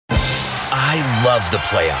I love the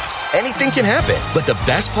playoffs. Anything can happen. But the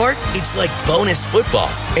best part? It's like bonus football.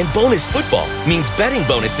 And bonus football means betting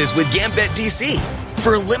bonuses with Gambit DC.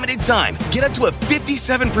 For a limited time, get up to a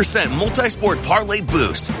 57% multi-sport parlay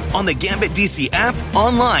boost on the Gambit DC app,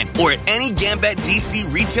 online, or at any Gambit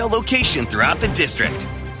DC retail location throughout the district.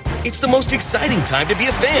 It's the most exciting time to be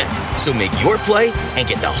a fan. So make your play and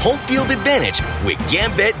get the home field advantage with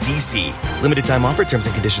Gambit DC. Limited time offer. Terms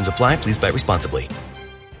and conditions apply. Please bet responsibly.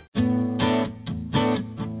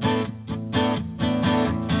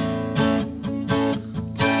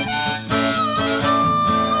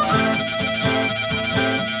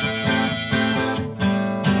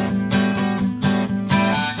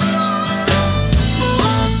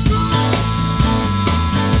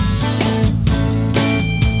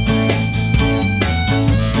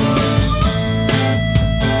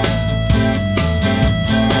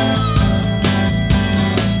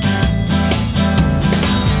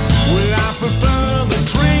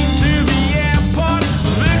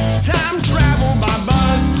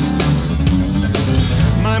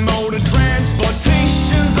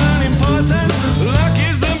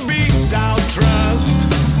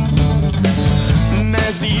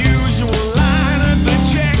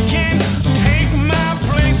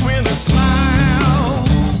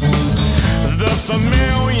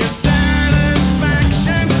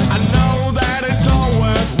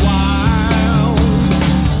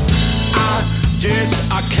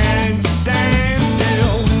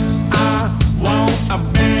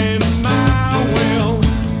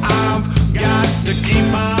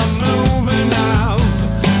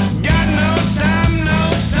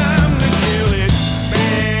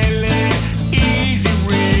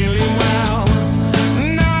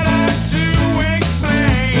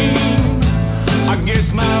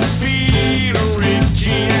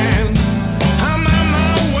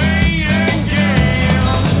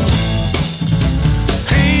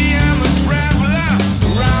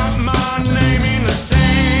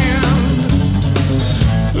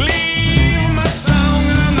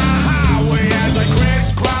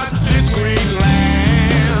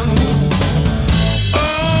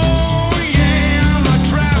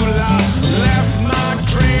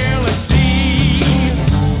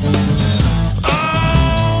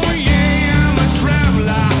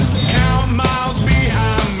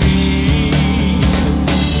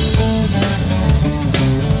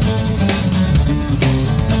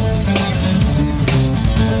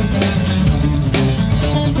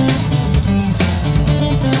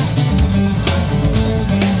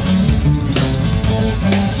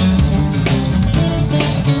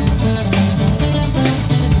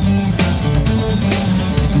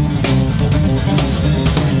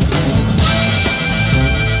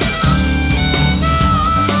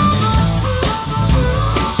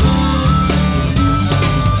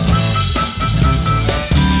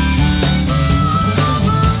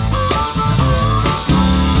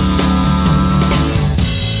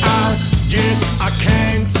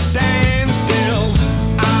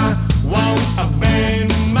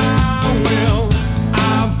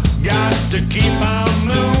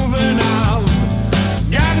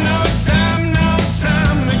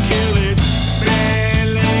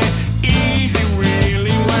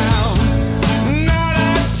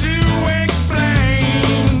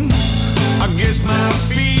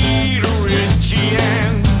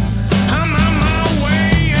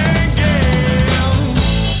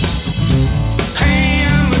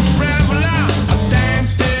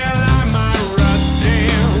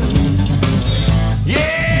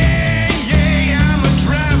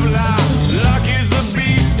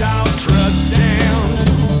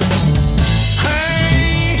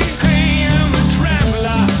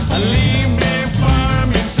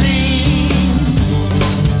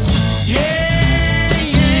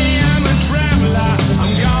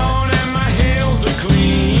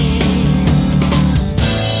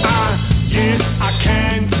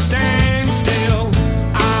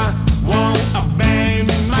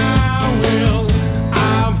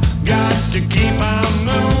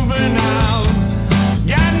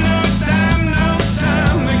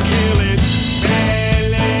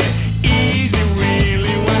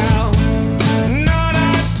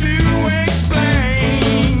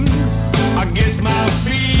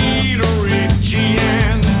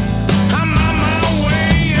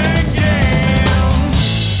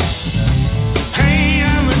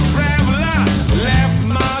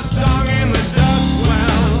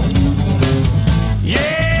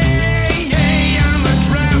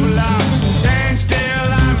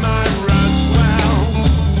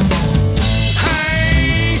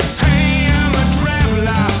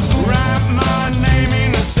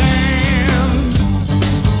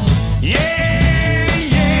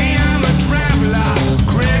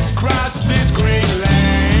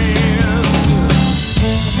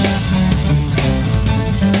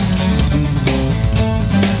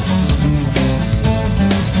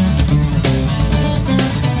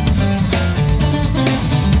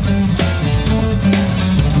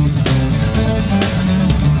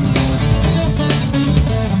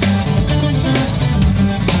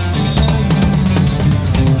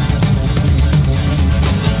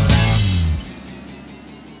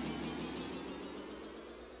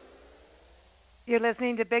 You're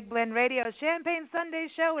listening to Big Blend Radio, Champagne Sunday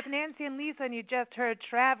Show with Nancy and Lisa, and you just heard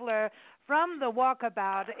Traveler from the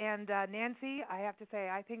Walk-A-bout. And Nancy, I have to say,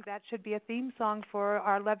 I think that should be a theme song for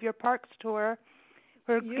our Love Your Parks tour.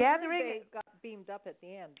 We're gathering. They got beamed up at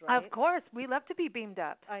the end, right? Of course, we love to be beamed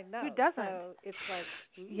up. I know. Who doesn't? So it's like,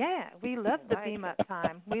 yeah, we love the beam up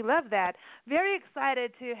time. We love that. Very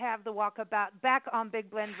excited to have the Walk-A-bout back on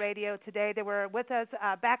Big Blend Radio today. They were with us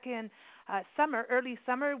back in early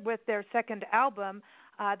summer with their second album.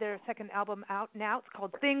 Their second album out now. It's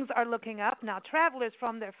called Things Are Looking Up. Now, Travelers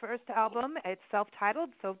from their first album. It's self-titled,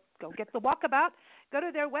 so go get the Walk-A-bout. Go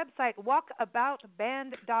to their website,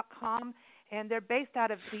 walkaboutband.com. And they're based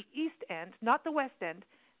out of the East End, not the West End,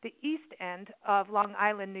 the East End of Long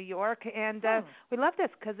Island, New York. And we love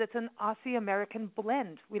this because it's an Aussie-American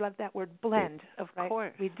blend. We love that word blend. Of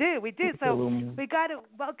course. We do. So we got to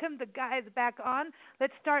welcome the guys back on.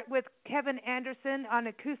 Let's start with Kevin Anderson on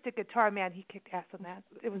acoustic guitar. Man, he kicked ass on that.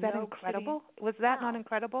 Was that incredible? Kidding. Was that not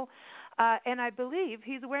incredible? And I believe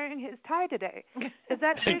he's wearing his tie today. Is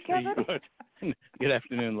that true, Kevin? Good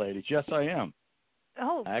afternoon, ladies. Yes, I am.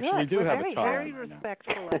 Oh, I actually do have a tie. Very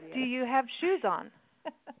respectful of you. Do you have shoes on?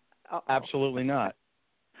 Absolutely not.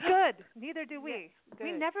 Good. Neither do we. Yes,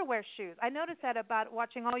 we never wear shoes. I noticed that about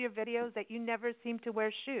watching all your videos that you never seem to wear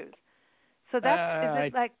shoes. So is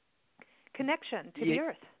it like connection to the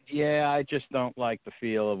earth? Yeah, I just don't like the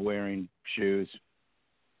feel of wearing shoes.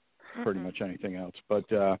 Pretty much anything else. But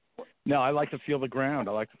no, I like to feel the ground.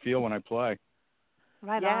 I like to feel when I play.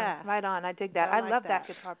 Right on. I dig that. I love that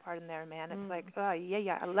guitar part in there, man. It's like, I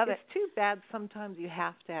love it. It's too bad sometimes you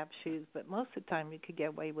have to have shoes, but most of the time you could get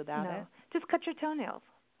away without it. Just cut your toenails.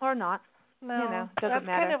 Or not. No, doesn't matter. That's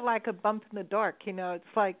kind of like a bump in the dark,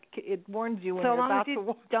 It's like it warns you when you're about to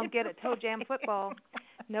walk. Don't get a toe jam football.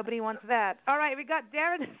 Nobody wants that. All right, we got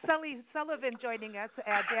Darren Sullivan joining us.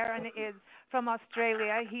 Darren is from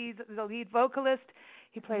Australia. He's the lead vocalist.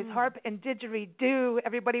 He plays harp and didgeridoo.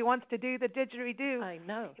 Everybody wants to do the didgeridoo. I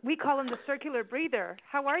know. We call him the circular breather.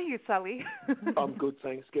 How are you, Sully? I'm good,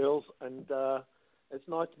 thanks, girls. And it's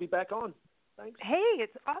nice to be back on. Thanks. Hey,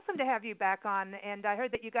 it's awesome to have you back on. And I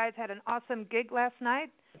heard that you guys had an awesome gig last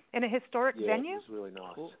night in a historic venue. Yeah, it was really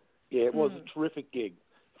nice. Cool. Yeah, it was a terrific gig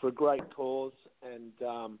for a great cause, and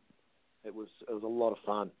it was a lot of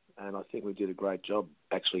fun. And I think we did a great job,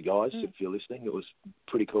 actually, guys. If you're listening, it was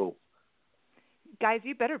pretty cool. Guys,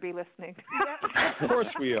 you better be listening. Of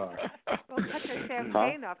course we are. We'll cut your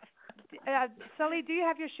champagne off. Sully, do you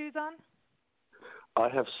have your shoes on? I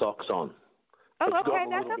have socks on. Oh, it's okay,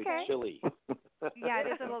 that's okay. Bit chilly. Yeah, it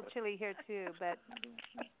is a little chilly here too, but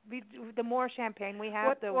the more champagne we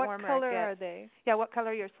have, the warmer it gets. What color are they? Yeah, what color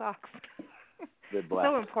are your socks? They're black.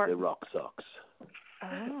 So important. They're rock socks.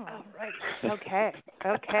 Oh, right. Okay.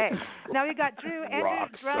 Now we got Drew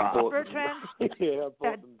Andrews, drums, Bertrand. Yeah, I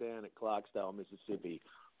brought them down at Clarksdale, Mississippi,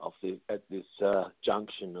 at this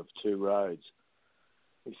junction of two roads.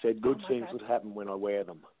 He said good things would happen when I wear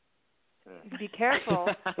them. Yeah. Be careful.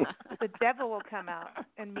 The devil will come out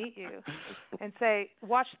and meet you and say,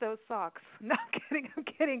 wash those socks. No, I'm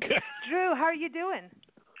kidding. Drew, how are you doing?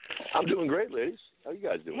 I'm doing great, ladies. How are you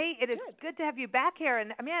guys doing? Hey, it is good to have you back here.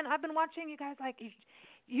 And, man, I've been watching you guys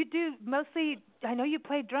you do mostly, I know you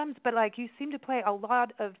play drums, but, you seem to play a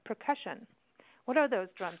lot of percussion. What are those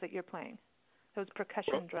drums that you're playing, those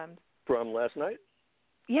percussion drums? From last night?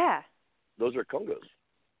 Yeah. Those are congas.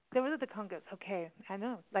 Those are the congas. Okay, I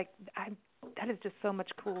know. That is just so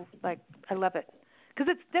much cool. I love it. Because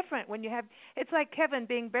it's different when you have, it's like Kevin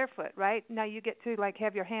being barefoot, right? Now you get to,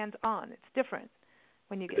 have your hands on. It's different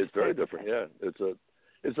when you get It's very different, yeah.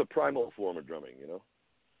 It's a primal form of drumming,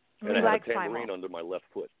 And I have a tambourine under my left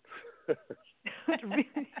foot.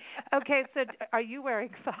 Okay, so are you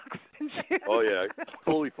wearing socks and shoes? Oh, yeah,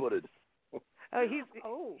 fully footed. Oh,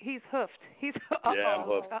 he's hoofed. Yeah, I'm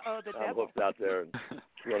hoofed. The devil. I'm hoofed out there and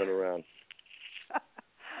running around.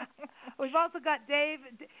 We've also got Dave.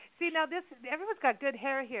 See, now everyone's got good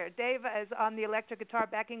hair here. Dave is on the electric guitar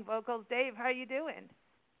backing vocals. Dave, how are you doing?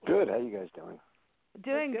 Good. How you guys doing?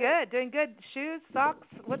 Doing good. Shoes, socks.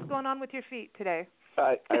 What's going on with your feet today?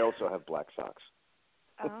 I also have black socks.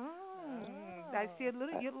 Oh. I see a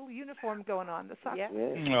little uniform going on. The socks. Yeah.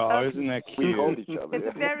 Oh, isn't that cute? We hold each other.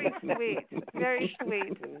 It's very sweet. Very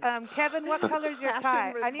sweet. Kevin, what color is your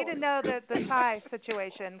tie? I need to know the tie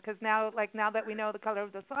situation because now that we know the color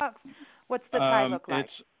of the socks, what's the tie look like?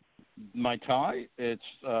 It's my tie.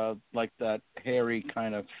 It's like that hairy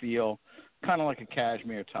kind of feel, kind of like a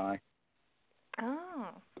cashmere tie.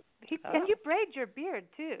 Oh. And you braid your beard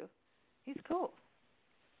too. He's cool.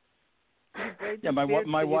 Yeah, my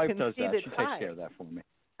wife does that. She takes care of that for me.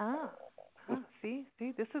 Oh, See,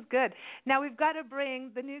 this is good. Now we've got to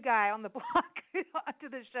bring the new guy on the block onto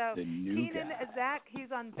the show. The new Keenan guy. Zach,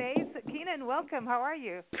 he's on bass. Keenan, welcome. How are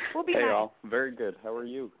you? We'll be Hey, nice. all. Very good. How are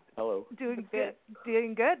you? Hello. Doing good.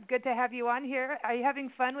 Doing good. Good to have you on here. Are you having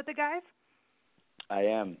fun with the guys? I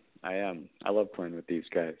am. I love playing with these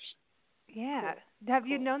guys. Yeah. Have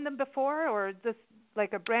you known them before, or is this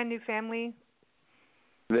like a brand new family?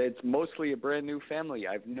 It's mostly a brand new family.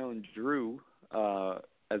 I've known Drew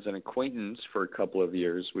as an acquaintance for a couple of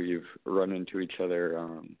years. We've run into each other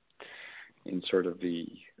in sort of the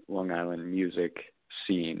Long Island music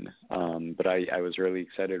scene. But I was really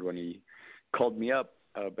excited when he called me up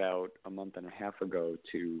about a month and a half ago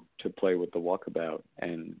to play with the Walk-A-bout,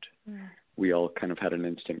 and we all kind of had an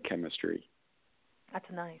instant chemistry. That's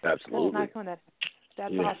nice. Absolutely. That's nice when that's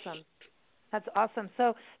awesome. That's awesome.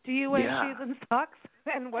 So, do you wear shoes and socks?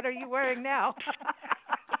 And what are you wearing now?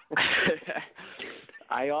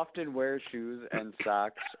 I often wear shoes and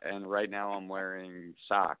socks, and right now I'm wearing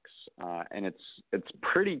socks. And it's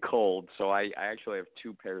pretty cold, so I actually have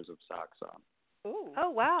 2 pairs of socks on. Ooh. Oh,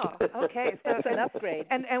 wow. Okay. So That's an upgrade.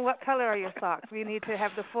 And what color are your socks? We need to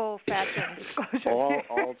have the full fashion disclosure.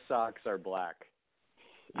 All socks are black.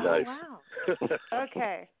 Nice. Oh, wow.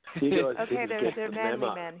 Okay. Okay, they're manly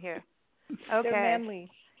men here. Okay. They're manly.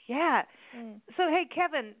 Yeah. So, hey,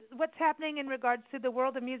 Kevin, what's happening in regards to the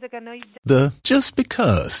world of music? I know you. The just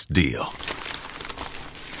because deal.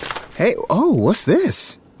 Hey, what's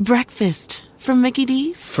this? Breakfast from Mickey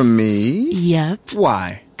D's. For me? Yep.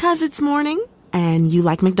 Why? 'Cause it's morning and you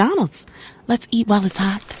like McDonald's. Let's eat while it's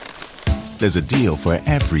hot. There's a deal for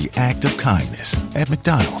every act of kindness at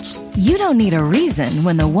McDonald's. You don't need a reason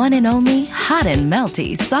when the one and only hot and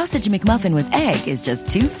melty Sausage McMuffin with egg is just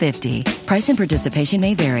 $2.50. Price and participation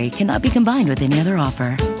may vary. Cannot be combined with any other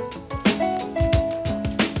offer.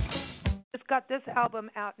 It's got this album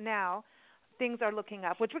out now. Things Are Looking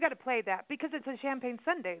Up, which we got to play that because it's a Champagne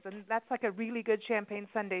Sundays, and that's like a really good Champagne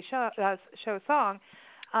Sunday show song.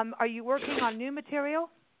 Are you working on new material?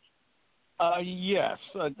 Yes.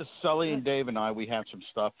 Sully and Dave and I, we have some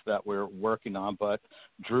stuff that we're working on, but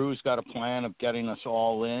Drew's got a plan of getting us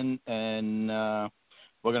all in, and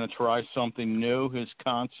we're going to try something new, his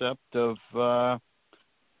concept of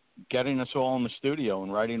getting us all in the studio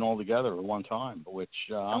and writing all together at one time, which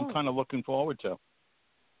I'm kind of looking forward to.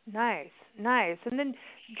 Nice. And then,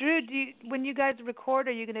 Drew, when you guys record,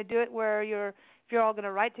 are you going to do it where if you're all going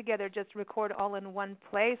to write together, just record all in one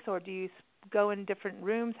place, or do you go in different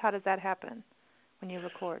rooms? How does that happen when you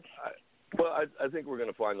record? I think we're going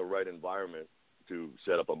to find the right environment to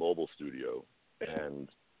set up a mobile studio and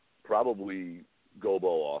probably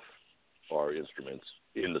gobo off our instruments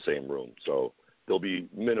in the same room. So there'll be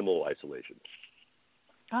minimal isolation.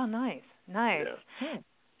 Oh, nice. Yeah.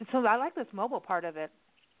 So I like this mobile part of it.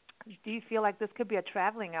 Do you feel like this could be a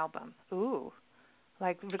traveling album? Ooh,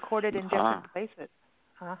 like recorded in different places.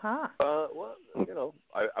 Well,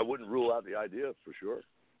 I wouldn't rule out the idea for sure.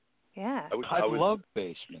 Yeah. I love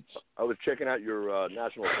basements. I was checking out your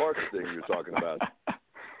national parks thing you're talking about.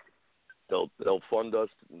 They'll fund us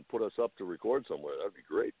and put us up to record somewhere. That'd be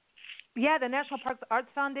great. Yeah, the National Parks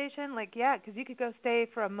Arts Foundation, because you could go stay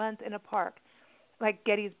for a month in a park, like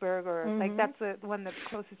Gettysburg, or that's the one that's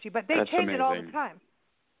closest to you. But they change it all the time.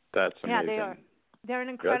 That's amazing. Yeah, they are. They're an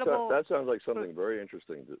incredible. That sounds like something very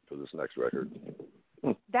interesting for this next record.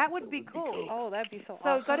 That would be cool. Oh, that'd be so So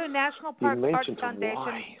awesome. go to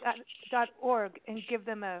nationalparksartsfoundation.org and give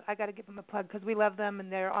them I got to give them a plug because we love them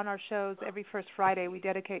and they're on our shows every first Friday. We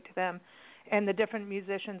dedicate to them and the different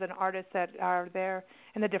musicians and artists that are there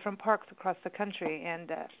in the different parks across the country.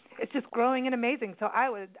 And it's just growing and amazing. So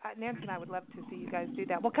Nancy and I would love to see you guys do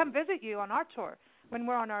that. We'll come visit you on our tour. When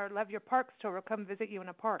we're on our Love Your Parks tour, we'll come visit you in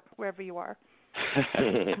a park, wherever you are.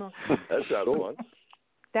 That sounds fun.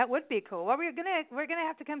 That would be cool. Well, we're gonna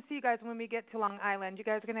have to come see you guys when we get to Long Island. You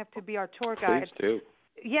guys are gonna have to be our tour guide. Please do.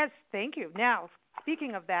 Yes, thank you. Now,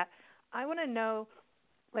 speaking of that, I want to know,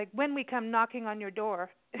 when we come knocking on your door,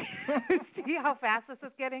 see how fast this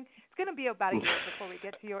is getting. It's gonna be about a year before we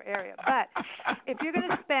get to your area. But if you're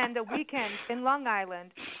gonna spend a weekend in Long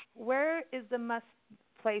Island, where is the must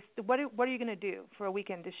place? What are you going to do for a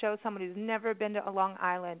weekend to show someone who's never been to a Long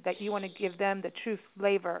Island that you want to give them the true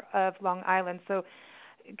flavor of Long Island? So,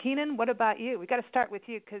 Keenan, what about you? We got to start with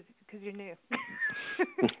you because you're new.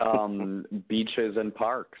 Beaches and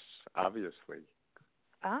parks, obviously.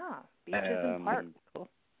 Beaches and parks. Cool.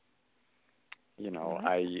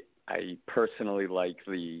 I personally like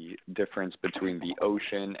the difference between the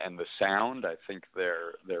ocean and the sound. I think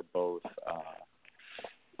they're both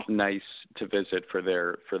nice to visit for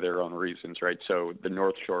their own reasons, right? So the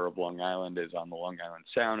North Shore of Long Island is on the Long Island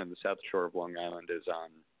Sound, and the South Shore of Long Island is on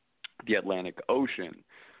the Atlantic Ocean.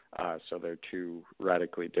 So they're two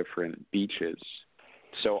radically different beaches.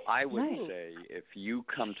 So I would say if you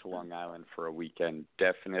come to Long Island for a weekend,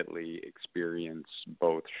 definitely experience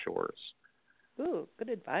both shores. Ooh, good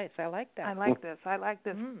advice. I like that. I like this.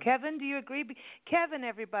 Kevin, do you agree? Kevin,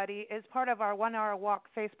 everybody, is part of our 1 Hour Walk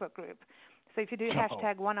Facebook group. So if you do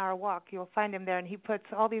hashtag 1 Hour Walk, you'll find him there, and he puts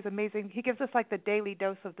all these amazing, he gives us like the daily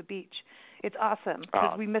dose of the beach. It's awesome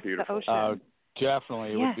because we miss the ocean.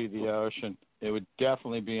 Definitely, it would be the ocean. It would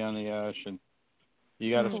definitely be on the ocean.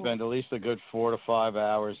 You got to spend at least a good 4 to 5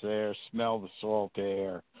 hours there, smell the salt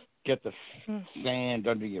air, get the sand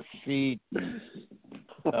under your feet.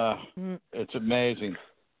 It's amazing.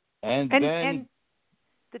 And then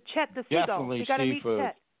the Chet the seagull. Definitely We got to meet seafood.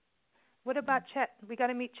 Chet. What about Chet? We got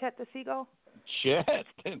to meet Chet the seagull. Chet.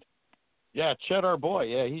 Yeah, Chet, our boy.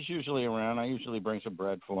 Yeah, he's usually around. I usually bring some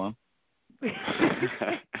bread for him.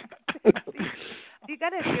 You got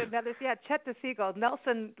to do another. Yeah, Chet the seagull.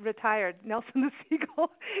 Nelson retired. Nelson the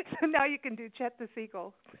seagull. So now you can do Chet the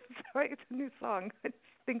seagull. Sorry, it's a new song. I just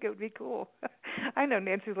think it would be cool. I know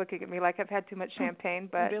Nancy's looking at me like I've had too much champagne,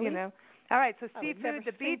 but really? you know. All right, so seafood,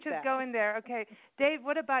 the beach is going there. Okay, Dave,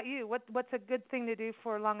 what about you? What's a good thing to do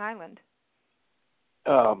for Long Island?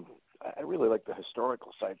 I really like the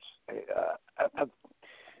historical sites.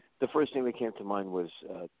 The first thing that came to mind was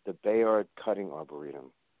the Bayard Cutting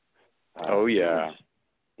Arboretum. Oh yeah,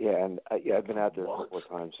 and I've been out there a couple of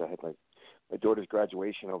times. I had my daughter's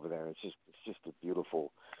graduation over there. It's just a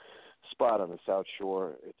beautiful spot on the South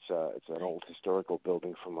Shore. It's an old historical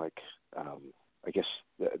building from I guess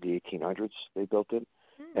the 1800s. They built it,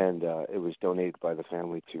 and it was donated by the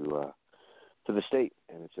family to the state,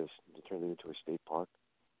 and they turned it into a state park.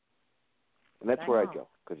 And that's where I'd go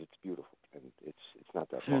because it's beautiful and it's not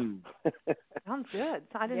that far. Sounds good.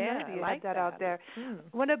 I didn't know you like had that out there.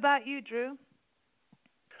 What about you, Drew?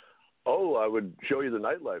 Oh, I would show you the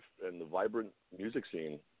nightlife and the vibrant music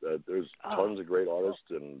scene. There's tons of great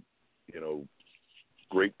artists and,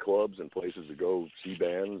 great clubs and places to go see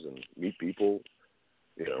bands and meet people.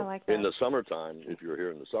 I like that. In the summertime, if you're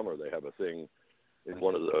here in the summer, they have a thing in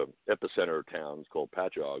one of the epicenter towns called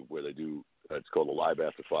Patchogue where they do, it's called a Live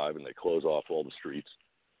After 5, and they close off all the streets.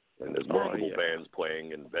 And there's multiple bands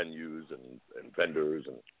playing and venues and vendors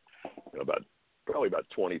and probably about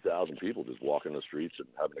 20,000 people just walking the streets and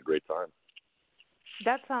having a great time.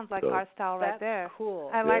 That sounds like our style right there. Cool.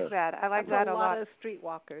 I like that. I like that a lot. A lot of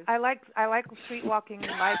streetwalkers. I like street walking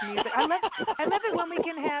and live music. I love it when we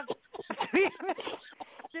can have.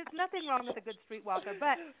 There's nothing wrong with a good streetwalker,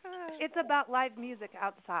 but it's about live music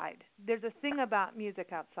outside. There's a thing about music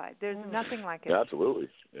outside. There's nothing like it. Absolutely,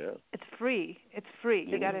 yeah. It's free. It's free.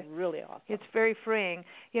 You got to really awesome. It's very freeing.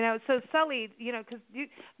 So Sully, because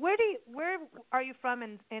where are you from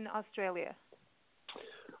in Australia?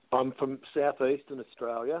 I'm from southeastern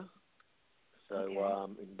Australia,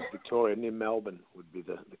 so in Victoria, near Melbourne would be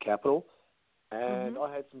the capital. And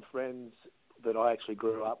I had some friends that I actually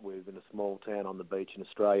grew up with in a small town on the beach in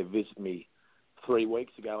Australia visit me 3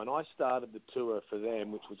 weeks ago, and I started the tour for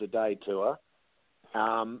them, which was a day tour,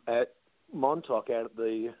 at Montauk out at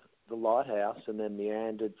the lighthouse, and then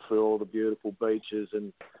meandered through all the beautiful beaches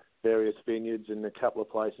and various vineyards and a couple of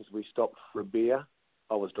places we stopped for a beer.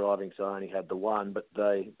 I was driving, so I only had the one, but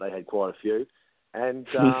they had quite a few. And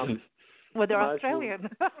well, they're Australian.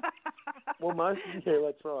 That's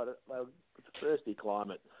right. It's a thirsty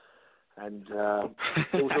climate. And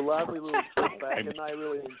it was a lovely little trip back, and they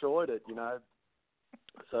really enjoyed it,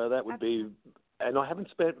 So that would be, and I haven't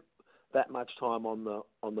spent that much time on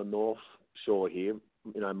the North Shore here.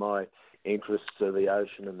 My interests are the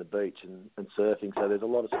ocean and the beach and surfing. So there's a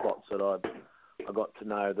lot of spots that I got to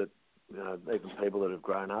know that even people that have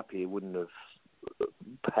grown up here wouldn't have,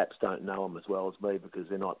 perhaps don't know them as well as me because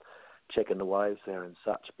they're not checking the waves there and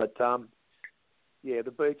such. But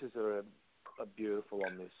the beaches are beautiful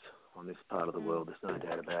on this part of the world. There's no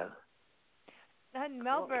doubt about it. And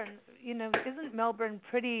Melbourne, isn't Melbourne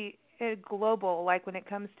pretty global? Like when it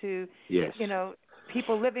comes to,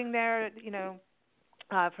 people living there,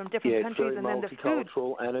 from different countries, and then the food. Yeah, it's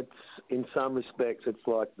very multicultural, and it's in some respects it's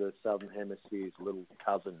like the Southern Hemisphere's little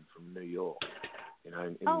cousin from New York. In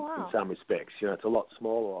some respects, it's a lot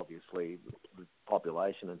smaller, obviously, the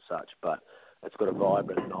population and such, but it's got a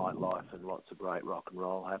vibrant nightlife and lots of great rock and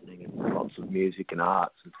roll happening, and lots of music and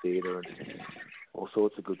arts and theatre and all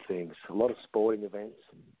sorts of good things. A lot of sporting events.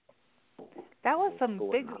 That was some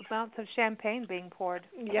big amounts of champagne being poured.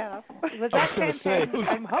 Yeah. Was that champagne?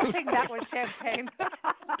 I'm hoping that was champagne.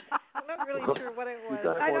 I'm not really sure what it was.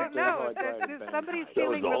 I don't know. Somebody's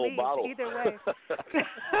feeling relieved either way.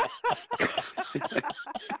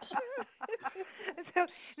 So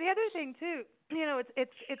the other thing too,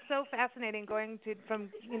 it's so fascinating going to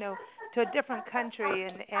a different country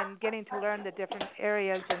and getting to learn the different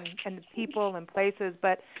areas and the people and places.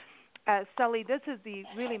 But Sully, this is the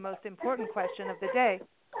really most important question of the day.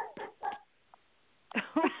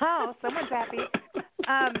 Wow, someone's happy.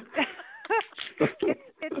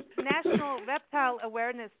 It's National Reptile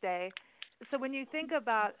Awareness Day. So when you think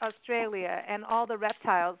about Australia and all the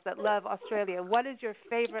reptiles that love Australia, what is your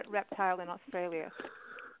favorite reptile in Australia?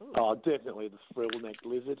 Oh, definitely the frill-necked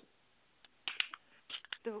lizard.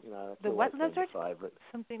 The what lizard? Favorite.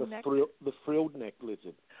 The frilled-necked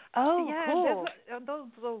lizard. Oh, yeah, cool.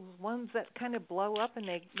 Those ones that kind of blow up and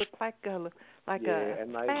they look like a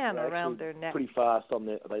fan around their neck. Pretty fast on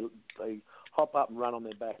their. They hop up and run on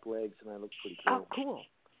their back legs, and they look pretty cool. Oh, cool.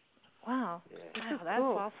 Wow. Yeah. That's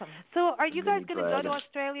cool. Awesome. So are you guys going to go to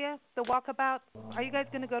Australia, the Walk-A-bout? Are you guys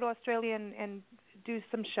going to go to Australia and do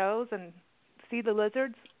some shows and see the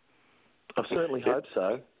lizards? I certainly hope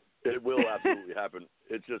so. It will absolutely happen.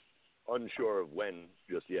 It's just unsure of when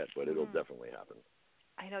just yet, but it'll definitely happen.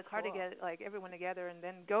 I know it's hard to get everyone together and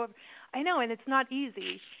then go. I know, and it's not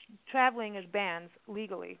easy traveling as bands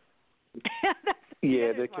legally.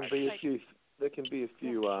 There can be a few. There can be a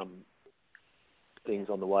few things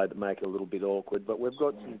on the way that make it a little bit awkward, but we've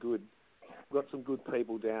got some good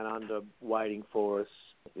people down under waiting for us.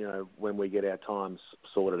 When we get our times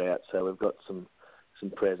sorted out, so we've got some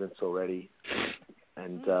presents already,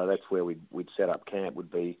 and that's where we'd set up camp.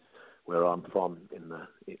 Would be where I'm from,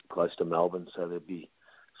 close to Melbourne. So there'd be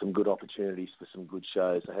some good opportunities for some good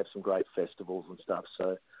shows. They have some great festivals and stuff.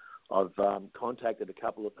 So I've contacted a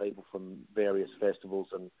couple of people from various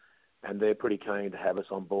festivals, and they're pretty keen to have us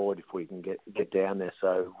on board if we can get down there.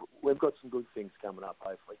 So we've got some good things coming up,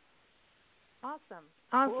 hopefully. Awesome.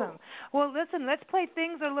 Cool. Well, listen, let's play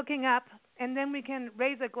Things Are Looking Up, and then we can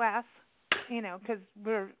raise a glass, because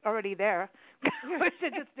we're already there. We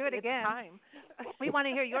should just do it again. Time. We want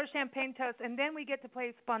to hear your champagne toast, and then we get to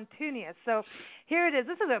play Spontaneous. So here it is.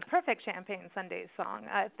 This is a perfect Champagne Sunday song.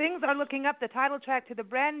 Things Are Looking Up, the title track to the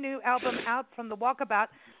brand new album out from the Walk-A-bout.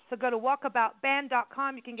 So go to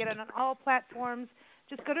walkaboutband.com. You can get it on all platforms.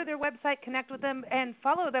 Just go to their website, connect with them, and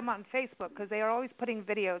follow them on Facebook because they are always putting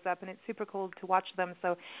videos up, and it's super cool to watch them.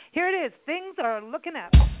 So here it is. Things Are Looking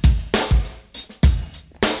Up.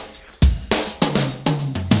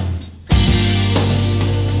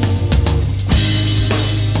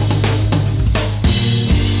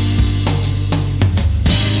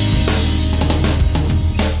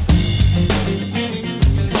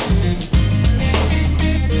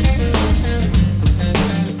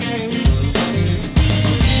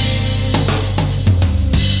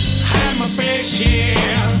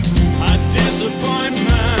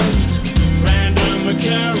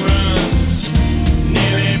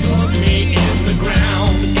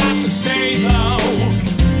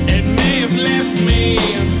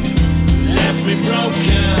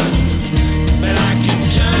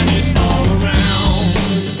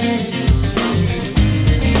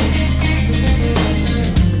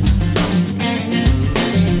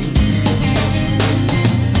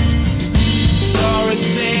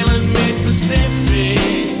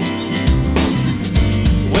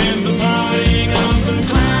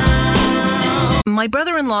 My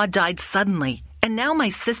brother-in-law died suddenly, and now my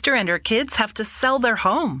sister and her kids have to sell their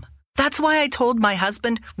home. That's why I told my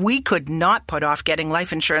husband we could not put off getting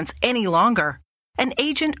life insurance any longer. An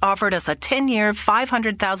agent offered us a 10-year,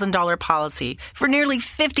 $500,000 policy for nearly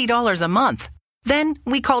 $50 a month. Then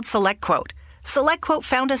we called SelectQuote. SelectQuote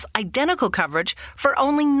found us identical coverage for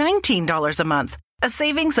only $19 a month, a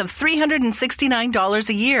savings of $369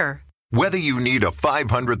 a year. Whether you need a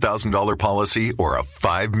 $500,000 policy or a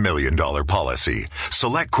 $5 million policy,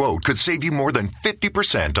 SelectQuote could save you more than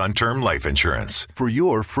 50% on term life insurance. For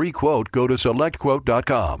your free quote, go to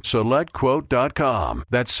SelectQuote.com. SelectQuote.com.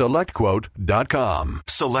 That's SelectQuote.com.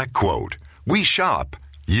 SelectQuote. We shop.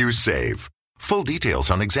 You save. Full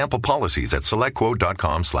details on example policies at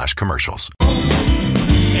SelectQuote.com/commercials.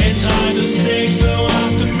 It's hard to stay so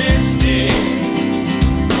optimistic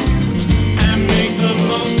and make the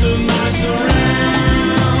most of my surroundings.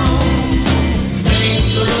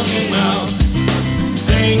 Things are looking up.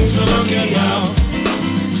 Things are looking up.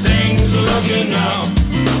 Things are looking up.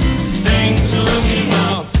 Things are looking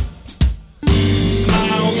up.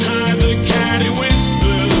 All kinds of catty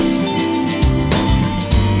whispers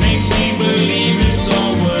makes me believe it's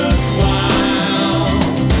all worthwhile.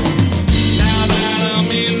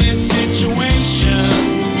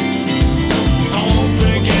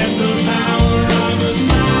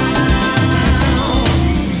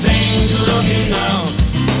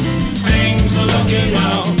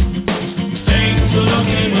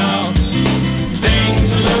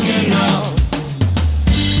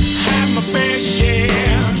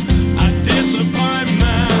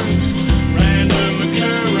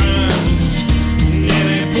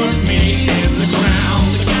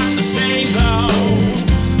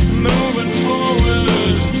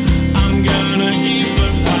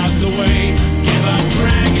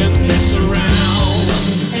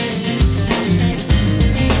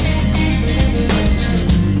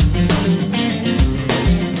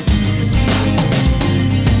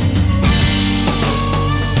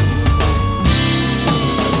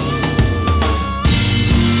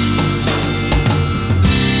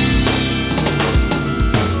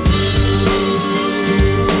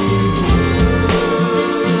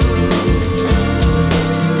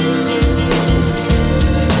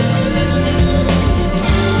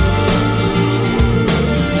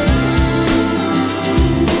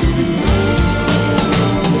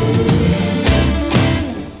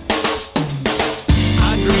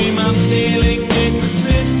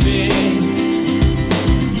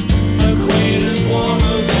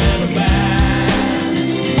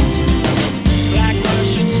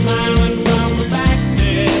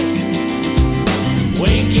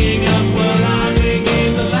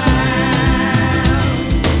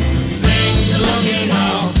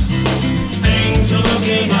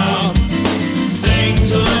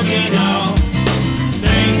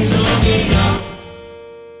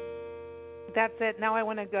 That's it. Now I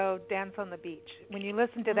want to go dance on the beach. When you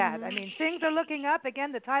listen to that, I mean, things are looking up.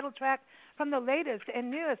 Again, the title track from the latest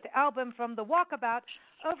and newest album from the Walk-A-bout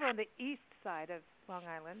over on the east side of Long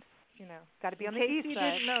Island. You know, got to be on the east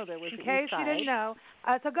side. Didn't know there was in the case east side. you didn't know.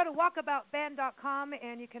 So go to walkaboutband.com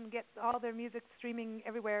and you can get all their music streaming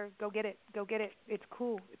everywhere. Go get it. Go get it. It's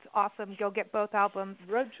cool. It's awesome. Go get both albums.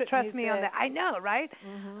 Road trip Trust music. me on that. I know, right?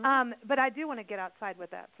 But I do want to get outside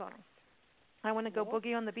with that song. I want to go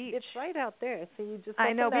boogie on the beach. It's right out there. So you just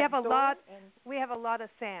I know open we have that a door lot. and... We have a lot of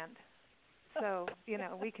sand, so you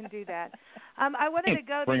know we can do that. I wanted to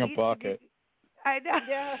go. Bring to a bucket. I know.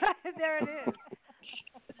 Yeah. There it is.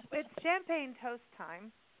 It's champagne toast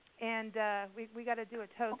time, and we got to do a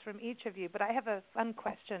toast from each of you. But I have a fun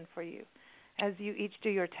question for you, as you each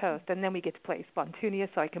do your toast, and then we get to play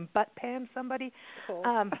spontaneous, so I can butt pan somebody. Cool.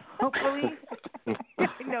 Hopefully,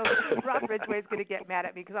 I know Rob Ridgway's going to get mad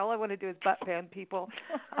at me because all I want to do is butt pan people.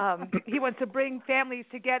 He wants to bring families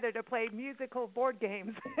together to play musical board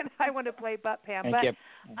games, and I want to play butt pan. And but get,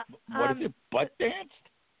 what is it? Butt danced?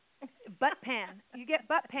 Butt pan. You get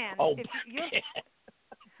butt pan. Oh, if you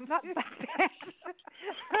not butt pan.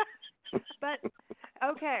 But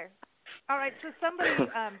okay. All right, so somebody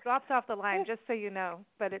drops off the line, just so you know.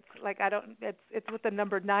 But it's like it's with the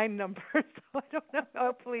number 9 number, so I don't know.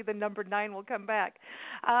 Hopefully the number 9 will come back.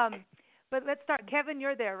 But let's start. Kevin,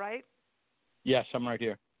 you're there, right? Yes, I'm right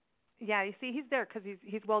here. Yeah, you see, he's there because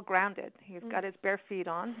he's well grounded. He's got his bare feet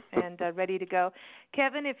on and ready to go.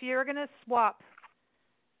 Kevin, if you're going to swap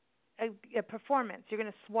a performance, you're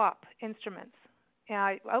going to swap instruments.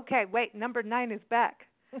 Okay, wait, number 9 is back.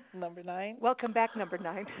 Number 9. Welcome back, number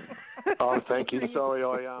 9. Oh, thank you. Sorry,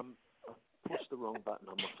 I pushed the wrong button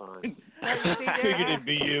on my phone. Figured it'd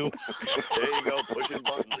be you. There you go, pushing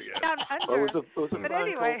buttons again. Down under. It was a phone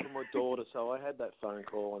anyway. call from my daughter, so I had that phone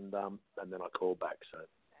call and then I called back. So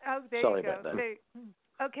sorry you go. About that.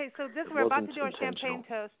 Okay, so we're about to do our champagne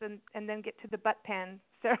toast and then get to the butt pan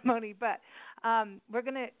ceremony. But we're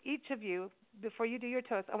gonna each of you, before you do your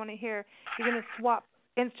toast, I want to hear you're gonna swap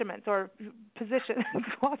instruments or positions.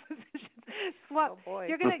 Swap positions. Swap. Oh boy.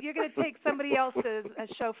 You're gonna take somebody else's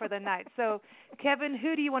show for the night. So, Kevin,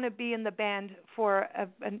 who do you want to be in the band for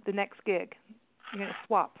the next gig? You're gonna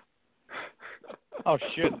swap. Oh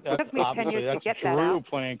shit! That's Took me 10 years to get that Drew out.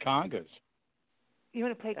 playing congas. You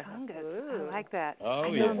want to play congas? I like that.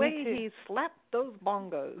 Oh The way he slapped those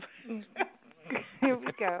bongos. Here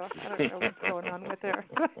we go. I don't know what's going on with her.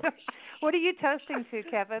 What are you toasting to,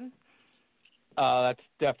 Kevin? That's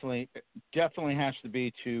definitely has to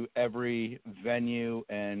be to every venue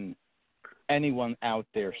and anyone out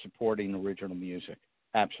there supporting original music.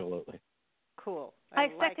 Absolutely. Cool. I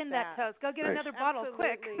second that toast. Go get another bottle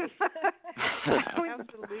quick.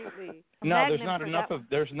 Absolutely. No, there's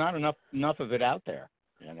not enough of it out there.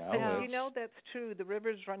 You know. You know that's true. The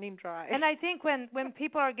river's running dry. And I think when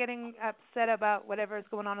people are getting upset about whatever is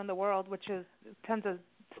going on in the world, which is tons of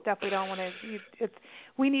stuff we don't want to.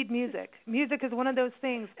 We need music. Music is one of those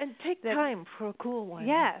things. And take time for a cool one.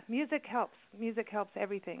 Yeah, music helps. Music helps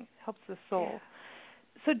everything. Helps the soul. Yeah.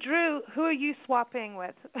 So, Drew, who are you swapping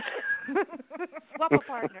with? Swap a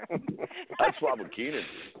partner. I'd swap with Keenan.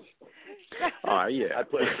 Oh, yeah. I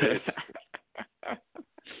play bass.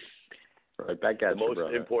 Right back at the most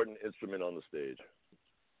brother. important instrument on the stage.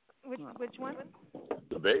 Which one?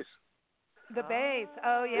 The bass. The bass.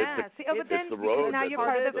 Oh, yeah. But then the road now you're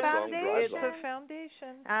part of the foundation. It's a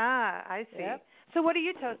foundation. Ah, I see. Yep. So what are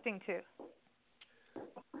you toasting to?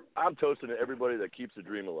 I'm toasting to everybody that keeps the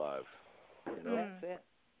dream alive. You know? That's it.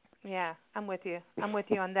 Yeah, I'm with you. I'm with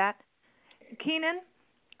you on that. Keenan,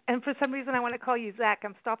 and for some reason I want to call you Zach.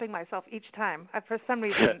 I'm stopping myself each time. For some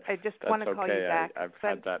reason I just want to call you Zach. I've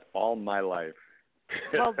had that all my life.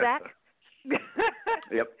 Well, Zach?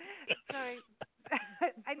 Yep. Sorry.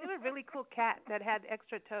 I knew a really cool cat that had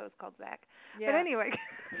extra toes called Zach. Yeah. But anyway.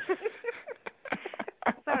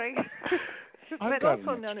 Sorry. But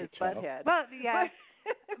also known as Butthead. Well, yeah.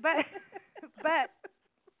 but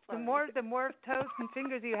the more toes and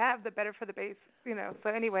fingers you have, the better for the bass, you know. So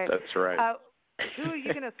anyway. That's right. Who are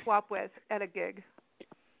you going to swap with at a gig?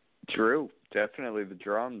 Drew, definitely the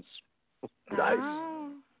drums. Nice.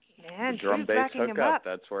 Oh, man, the drum bass hookup,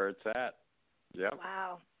 that's where it's at. Yep.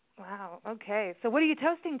 Wow. Okay. So what are you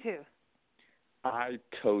toasting to? I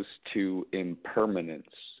toast to impermanence.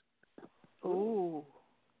 Ooh.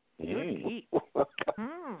 Deep.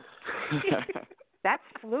 That's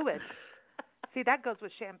fluid. See, that goes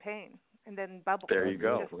with champagne and then bubbles. There you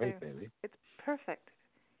go. Great, baby. It's perfect.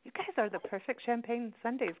 You guys are the perfect Champagne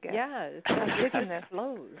Sundays guests. Yeah, it's digging this.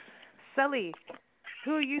 Flows. Sully,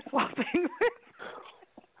 who are you swapping with?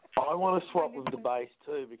 I want to swap with the bass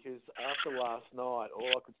too, because after last night, all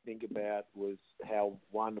I could think about was how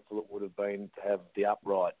wonderful it would have been to have the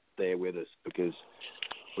upright there with us, because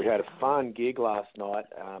we had a fun gig last night,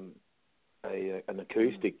 an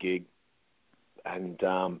acoustic gig, and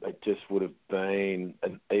it just would have been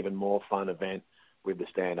an even more fun event with the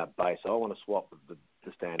stand-up bass. I want to swap with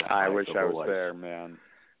the stand-up bass. I wish I was there, man.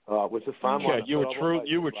 It was a fun one. You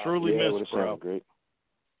were truly missed, bro. Great.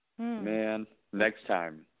 Man, next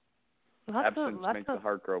time. Absence makes the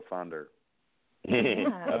heart grow fonder.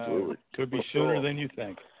 Absolutely. Could be sooner than you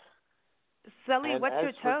think. Sully, and what's as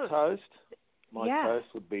your for toast? My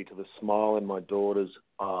toast would be to the smile in my daughter's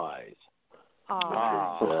eyes. You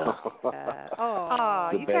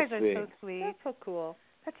guys are thing. so sweet. That's so cool.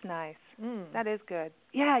 That's nice. That is good.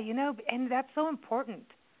 Yeah, and that's so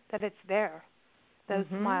important that it's there. Those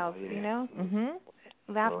smiles,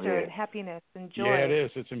 laughter and happiness and joy. Yeah, it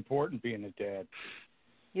is. It's important being a dad.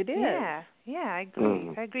 It is. Yeah, I agree.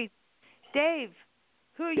 I agree. Dave,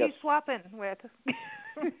 who are you swapping with?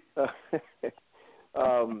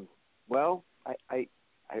 Well, I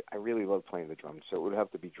really love playing the drums, so it would have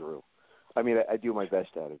to be Drew. I mean, I do my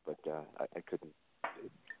best at it, but I couldn't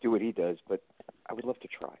do what he does. But I would love to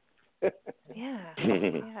try. Yeah.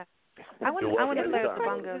 I want to play with the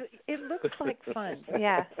bongos. It looks like fun.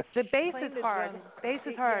 Yeah, the bass is hard. Bass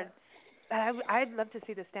is hard. I'd love to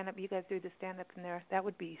see the stand-up. You guys do the stand-up in there. That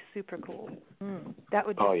would be super cool. That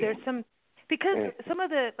would. There's some because some of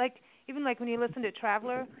the even when you listen to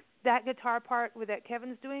Traveler, that guitar part that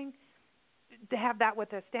Kevin's doing, to have that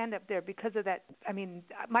with a stand-up there because of that. I mean,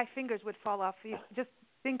 my fingers would fall off. Just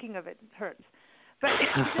thinking of it hurts. But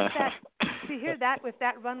it's just that to hear that with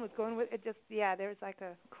that run was going with it. Just there's like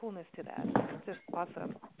a coolness to that. It's just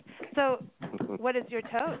awesome. So, what is your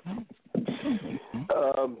toast?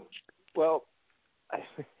 Well,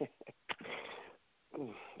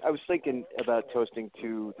 I was thinking about toasting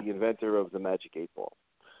to the inventor of the Magic 8-Ball,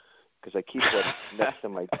 because I keep that next to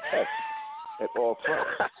my desk at all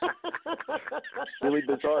times. It's really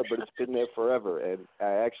bizarre, but it's been there forever, and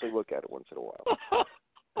I actually look at it once in a while.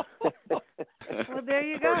 Well, there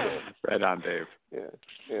you go. Right on, Dave. Yeah.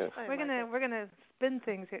 We're gonna spin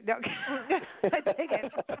things here. No,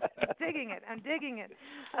 I'm digging it.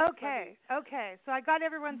 Okay. So I got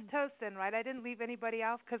everyone's toast in, right? I didn't leave anybody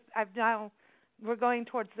else because we're going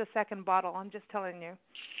towards the second bottle. I'm just telling you,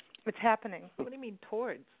 it's happening. What do you mean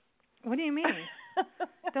towards? What do you mean?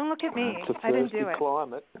 Don't look at me. It's a I didn't do it.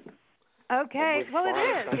 climate. Okay. Well, it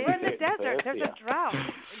is. We're in the desert. There's a drought.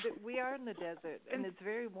 We are in the desert, and it's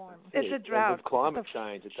very warm. It's a drought. With climate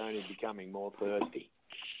change, it's only becoming more thirsty.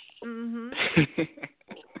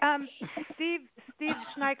 Steve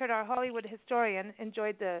Schneikert, our Hollywood historian,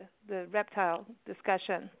 enjoyed the reptile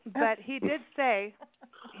discussion, but he did say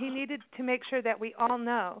he needed to make sure that we all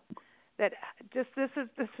know that this is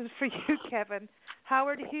for you, Kevin.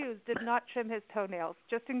 Howard Hughes did not trim his toenails,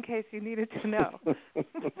 just in case you needed to know.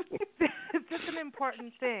 It's just an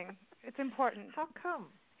important thing. It's important. How come?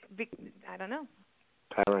 I don't know.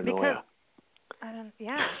 Paranoia.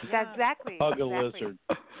 Exactly. Hug a lizard.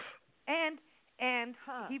 And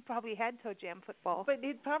he probably had toe jam football. But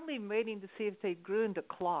he'd probably been waiting to see if they grew into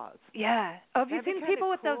claws. Yeah. Oh, have you seen people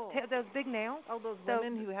with cool. those big nails? Oh, those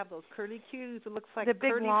women who have those curly cues. It looks like the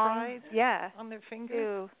big curly long fries. Yeah. On their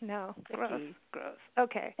fingers. Ew, no. Gross.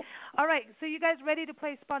 Okay. All right. So you guys ready to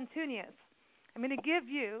play Spontaneous? I'm going to give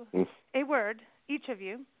you a word, each of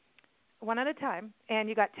you, one at a time, and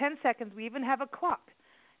you got 10 seconds. We even have a clock.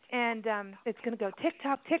 And it's going to go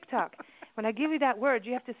tick-tock, tick-tock. When I give you that word,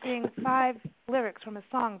 you have to sing 5 lyrics from a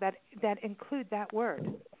song that include that word.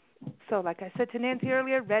 So like I said to Nancy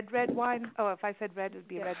earlier, red wine. Oh, if I said red, it would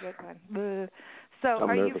be red wine. So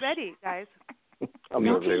are you ready, guys? I'm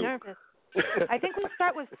nervous. I think we'll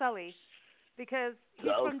start with Sully because he's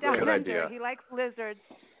from down under. He likes lizards,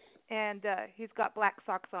 and he's got black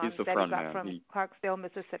socks on that he got from Clarksdale,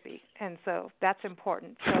 Mississippi. And so that's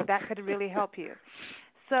important. So that could really help you.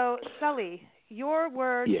 So, Sully, your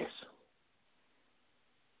word is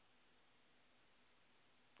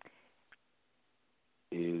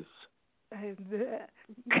trying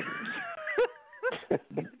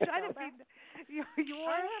to be your. I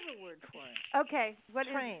have a word for it. Okay, what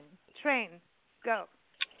train? Train. Go.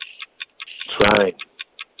 Train.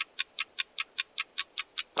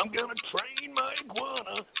 I'm gonna train my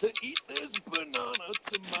iguana to eat this banana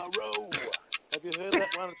tomorrow. Have you heard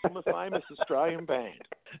that one? It's from a famous Australian band.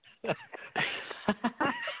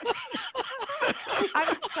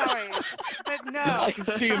 I'm sorry, but no. I can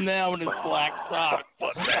see him now in his black sock.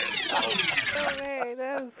 Oh, hey,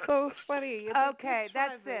 that is so funny. Okay,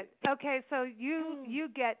 that's it. Okay, so you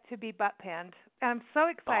get to be butt panned. I'm so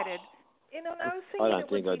excited. You know, and I was thinking I don't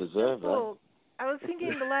think I deserve that. I was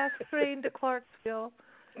thinking the last train to Clarksville.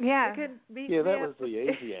 Yeah. That was the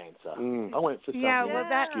easy answer. I went for something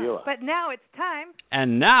obscure. But now it's time.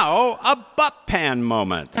 And now, a butt pan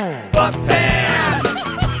moment. Butt pan!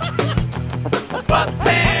 Butt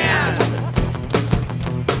pan!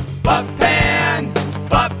 Butt pan!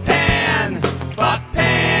 Butt pan! Butt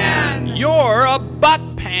pan! You're a butt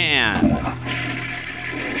pan!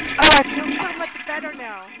 Oh, I feel so much better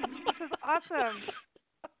now. This is awesome.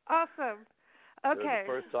 Awesome. Okay. There's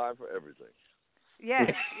the first time for everything.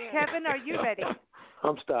 Yes. Kevin, are you ready?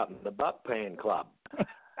 I'm starting the butt pan club.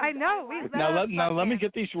 I know. Now let me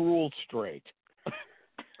get these rules straight.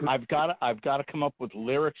 I've got to come up with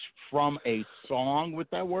lyrics from a song with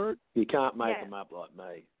that word. You can't make them up like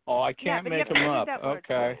me. Oh, I can't make them up.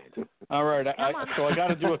 Okay. All right. So I got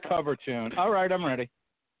to do a cover tune. All right, I'm ready.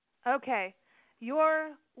 Okay.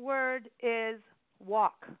 Your word is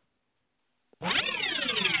walk.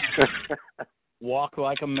 Walk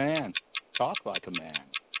like a man. Talk like a man.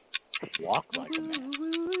 Walk like a man.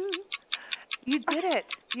 You did it.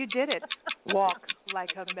 You did it. Walk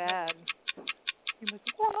like a man. You must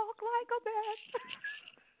walk like a man.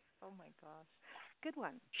 Oh, my gosh. Good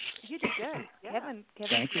one. You did good. Yeah.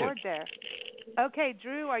 Kevin scored there. Okay,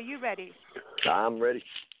 Drew, are you ready? I'm ready.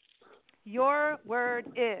 Your word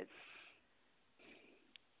is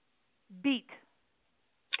beat.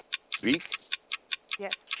 Beak?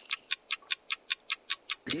 Yes.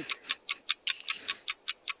 Beak?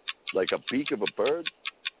 Like a beak of a bird?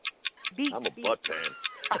 Beak. I'm a butt pan.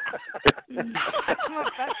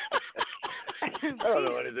 I don't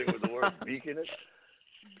know anything with the word beak in it.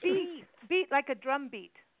 Beat like a drum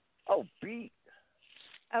beat. Oh, beat.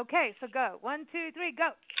 Okay, so go. 1, 2, 3,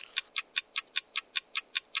 go.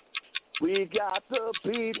 We got the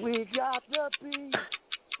beat. We got the beat.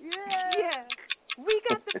 Yeah. We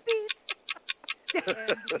got the beat. And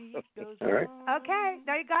the beat goes on. Right. Okay,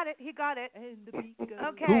 now you got it. He got it. And the beat goes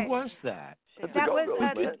Okay. Who was that? That was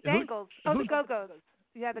the Bangles. The Go-Go's.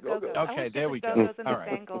 Yeah, the Go-Go's. Okay, there we go. Go-Go's and all the right.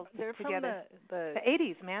 Bangles They're together. From the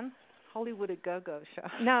 80s, man. Hollywood Go-Go show.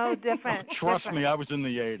 No, different. Trust me, I was in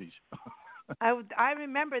the 80s. I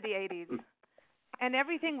remember the 80s. And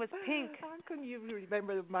everything was pink. How can you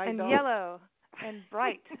remember my and dog? Yellow and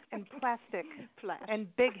bright and plastic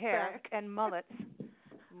and big hair and mullets.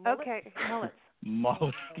 Okay, mullets.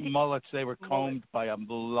 Mullets, they were combed by a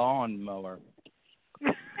lawnmower.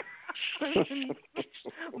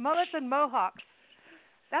 Mullets and mohawks.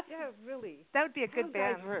 That would be a good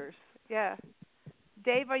band. Diverse. Yeah.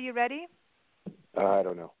 Dave, are you ready? I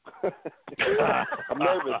don't know. I'm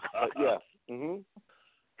nervous, but yeah. Mm-hmm.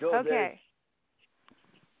 Go, okay. Dave.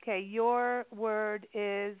 Okay, your word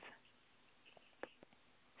is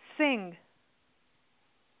sing.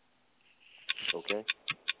 Okay.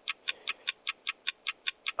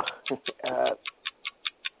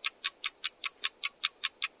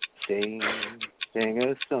 Sing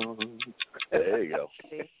a song. There you go.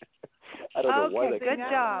 I don't know why they good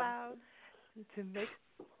job. To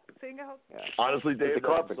sing out. Yeah. Honestly, Dave, the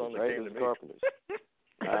Carpenters, right? It was the Carpenters.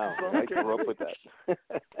 Wow, I grew up with that.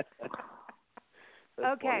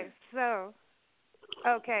 Okay, so,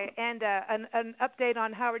 and an update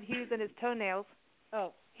on Howard Hughes and his toenails.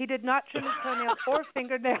 Oh. He did not trim his toenails or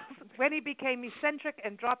fingernails when he became eccentric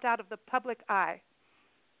and dropped out of the public eye.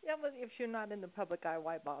 Yeah, but if you're not in the public eye,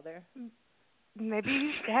 why bother? Maybe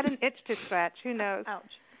he had an itch to scratch. Who knows? Ouch.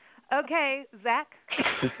 Okay, Zach.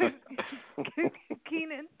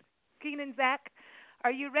 Keenan, Zach,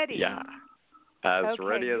 are you ready? Yeah, as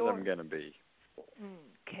ready as I'm going to be.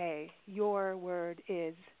 Okay, your word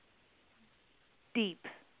is deep.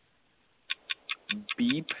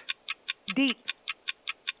 Beep? Deep.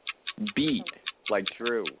 Beat, like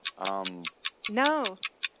Drew. No.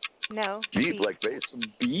 Deep, like bass.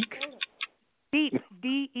 Beak? Deep,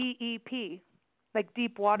 D-E-E-P. Like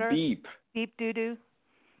deep water. Deep. Deep doo-doo.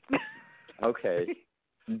 Okay.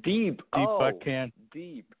 Deep. Deep butt can.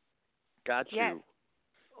 Deep. Got yes. you.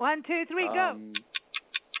 1, 2, 3, go.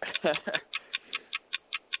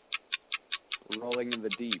 Rolling in the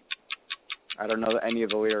deep. I don't know any of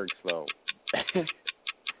the lyrics though.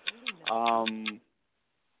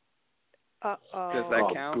 Does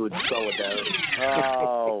that count? Good solidarity.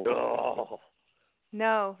 Oh.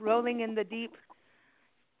 No, rolling in the deep.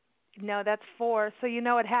 No, that's 4, so you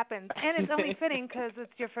know what happens. And it's only fitting because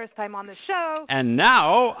it's your first time on the show. And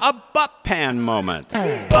now, a butt pan moment.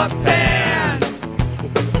 Butt pan!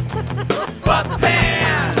 Butt butt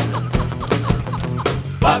pan.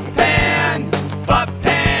 Butt pan, butt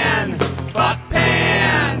pan, butt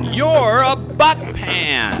pan. You're a butt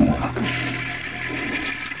pan.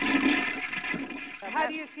 How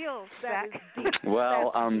do you feel, Zach?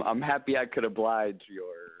 Well, I'm happy I could oblige your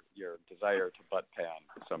desire to butt pan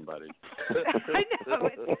somebody. I know.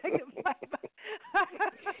 It's like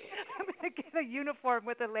I'm going to get a uniform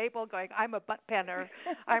with a label going, I'm a butt panner.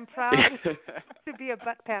 I'm proud to be a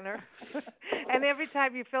butt panner. And every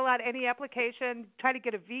time you fill out any application, try to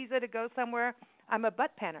get a visa to go somewhere, I'm a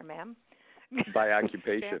butt panner, ma'am. By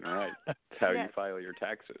occupation, right. That's how you file your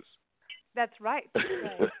taxes. That's right.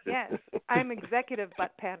 Yes. I'm executive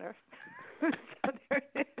butt panner. So there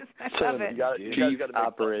it is. I love it. Chief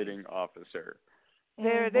Operating Officer.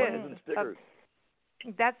 There it is.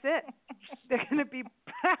 That's it. They're going to be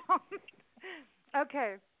proud.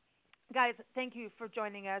 Okay. Guys, thank you for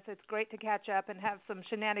joining us. It's great to catch up and have some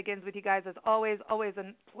shenanigans with you guys. It's always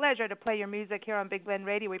a pleasure to play your music here on Big Blend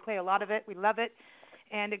Radio. We play a lot of it. We love it.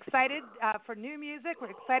 And excited for new music. We're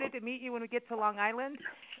excited to meet you when we get to Long Island.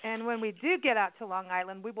 And when we do get out to Long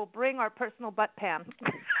Island, we will bring our personal butt pan.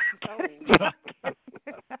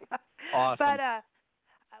 Awesome. But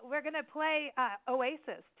we're going to play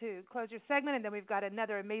Oasis to close your segment, and then we've got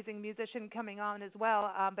another amazing musician coming on as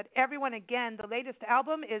well. But everyone, again, the latest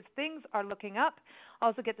album is Things Are Looking Up.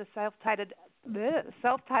 Also get the self-titled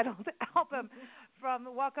album from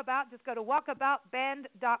Walk-A-bout. Just go to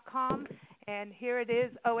walkaboutband.com, and here it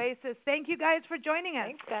is, Oasis. Thank you guys for joining us.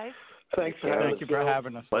 Thanks, guys. Thanks for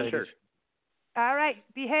having us. Pleasure. All right.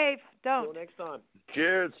 Behave. Don't. Until next time.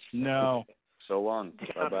 Cheers. No. So long.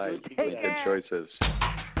 Bye-bye. Take Good choices.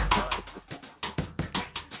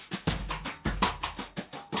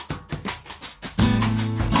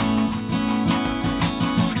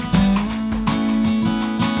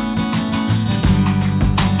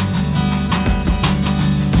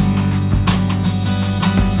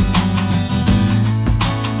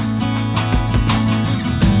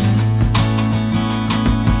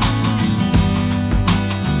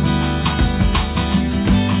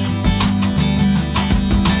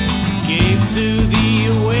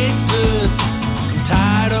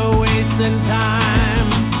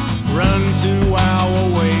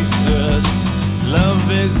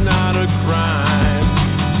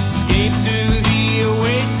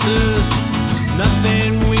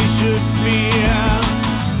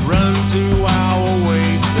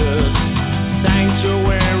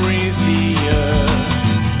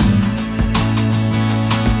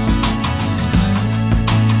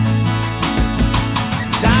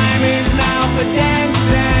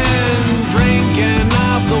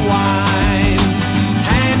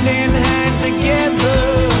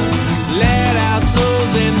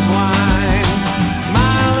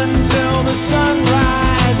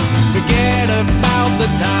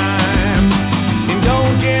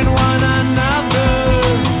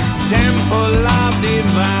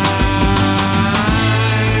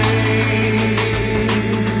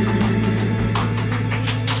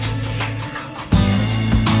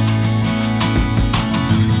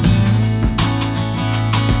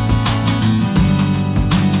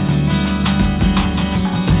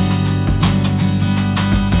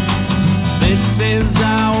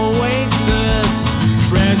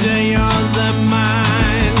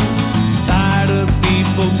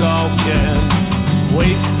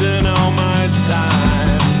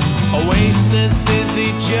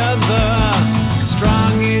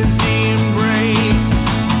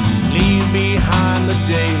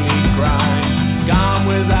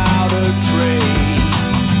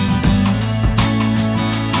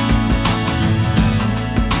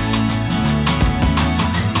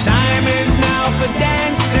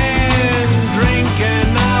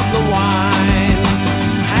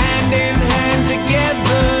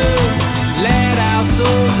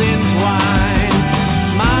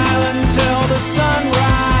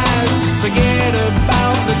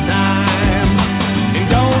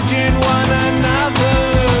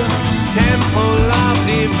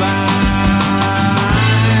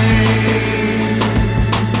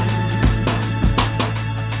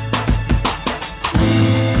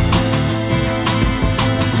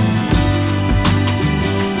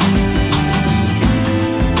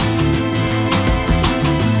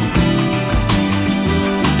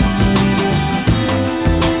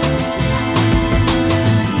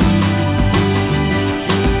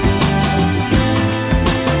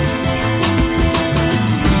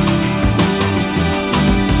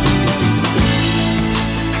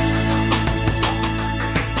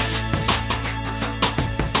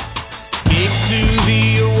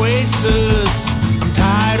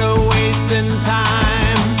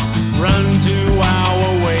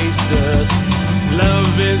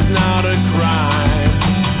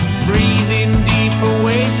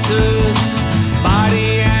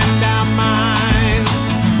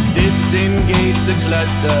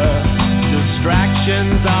 but the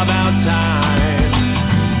distractions of our time.